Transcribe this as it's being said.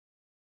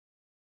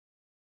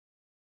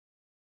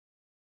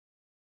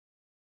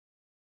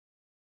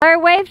Or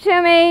wave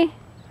to me.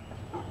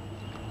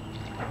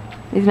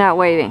 He's not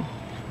waving.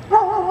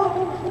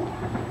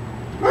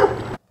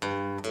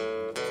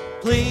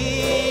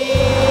 Please,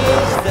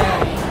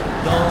 Daddy,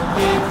 don't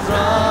get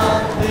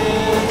drunk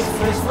this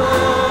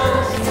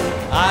Christmas.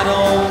 I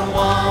don't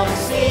want to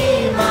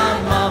see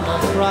my mama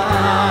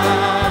cry.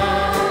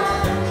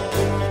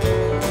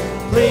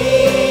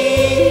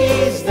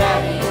 Please,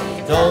 Daddy,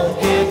 don't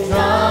get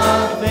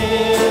drunk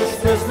this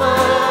Christmas.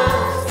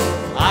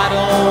 I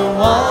don't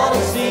want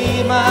to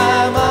see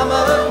my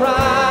mama cry.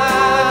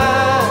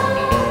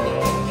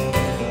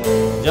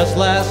 Just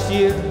last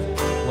year,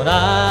 when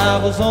I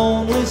was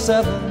only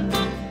 7,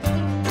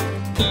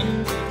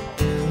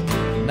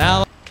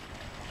 now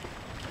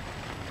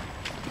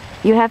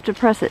you have to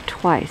press it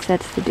twice,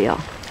 that's the deal.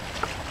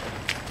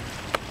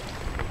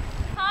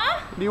 Huh?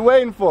 What are you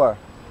waiting for?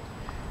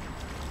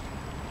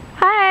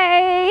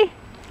 Hi!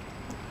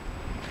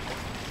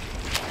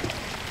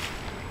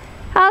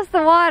 How's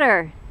the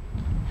water?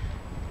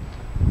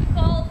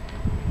 Cold.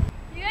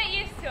 You get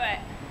used to it.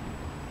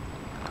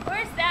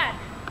 Where's Dad?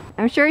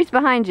 I'm sure he's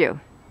behind you.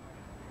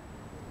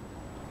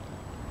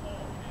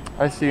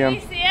 I see Do him.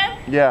 you see him?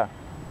 Yeah.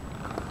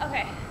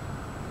 Okay.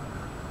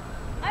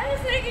 I'm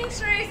just making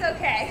sure he's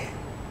okay.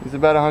 He's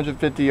about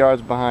 150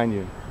 yards behind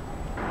you.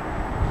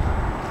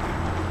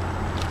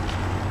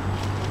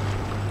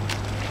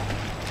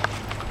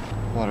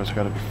 Water's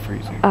gotta be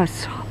freezing. Oh,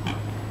 it's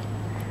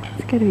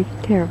gotta be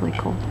terribly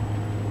cold.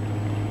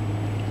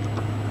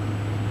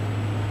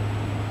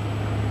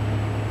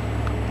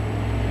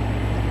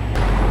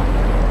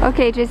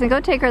 Okay, Jason, go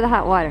take her the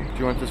hot water. Do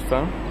you want this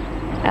phone?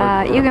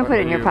 You can put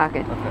it in your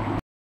pocket. Okay.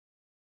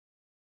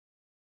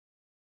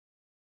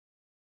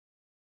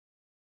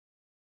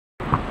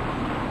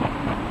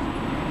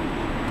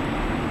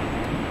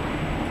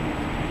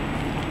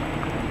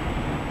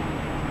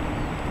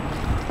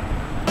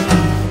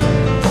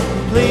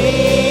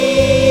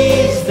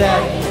 please,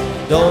 Daddy,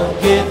 don't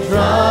get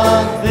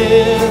drunk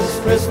this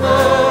Christmas.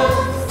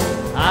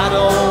 I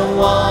don't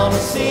want to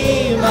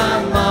see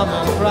my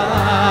mama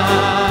cry.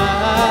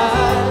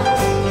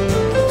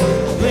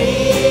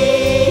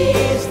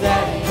 Please,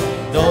 Daddy,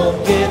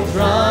 don't get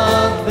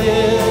drunk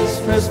this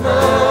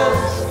Christmas.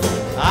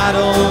 I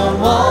don't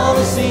want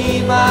to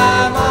see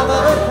my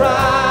mama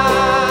cry.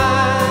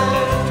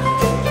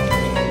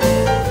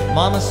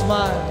 Mama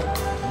smiled,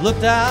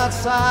 looked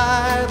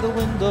outside the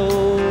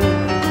window.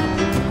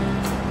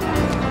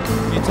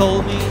 She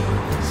told me,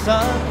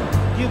 son,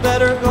 you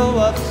better go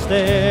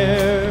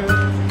upstairs.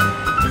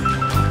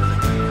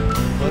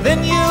 Well,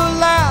 then you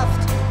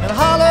laughed and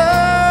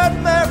hollered,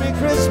 Merry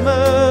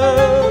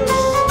Christmas.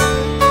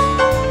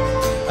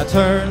 I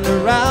turned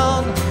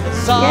around and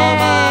saw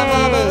my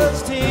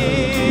mama's tears.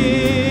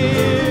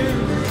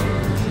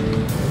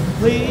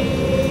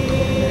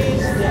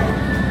 Please,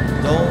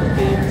 Daddy, don't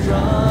get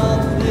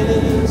drunk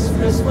this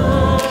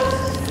Christmas.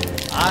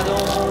 I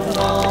don't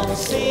want to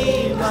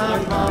see my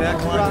mama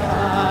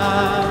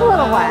cry. A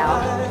little while.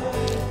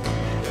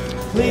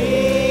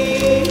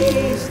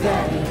 Please,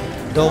 Daddy,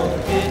 don't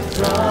get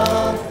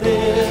drunk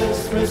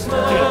this Christmas.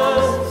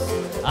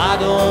 I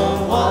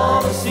don't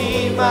want to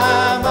see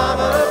my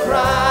mama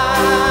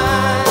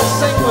cry.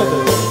 Sing with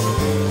us.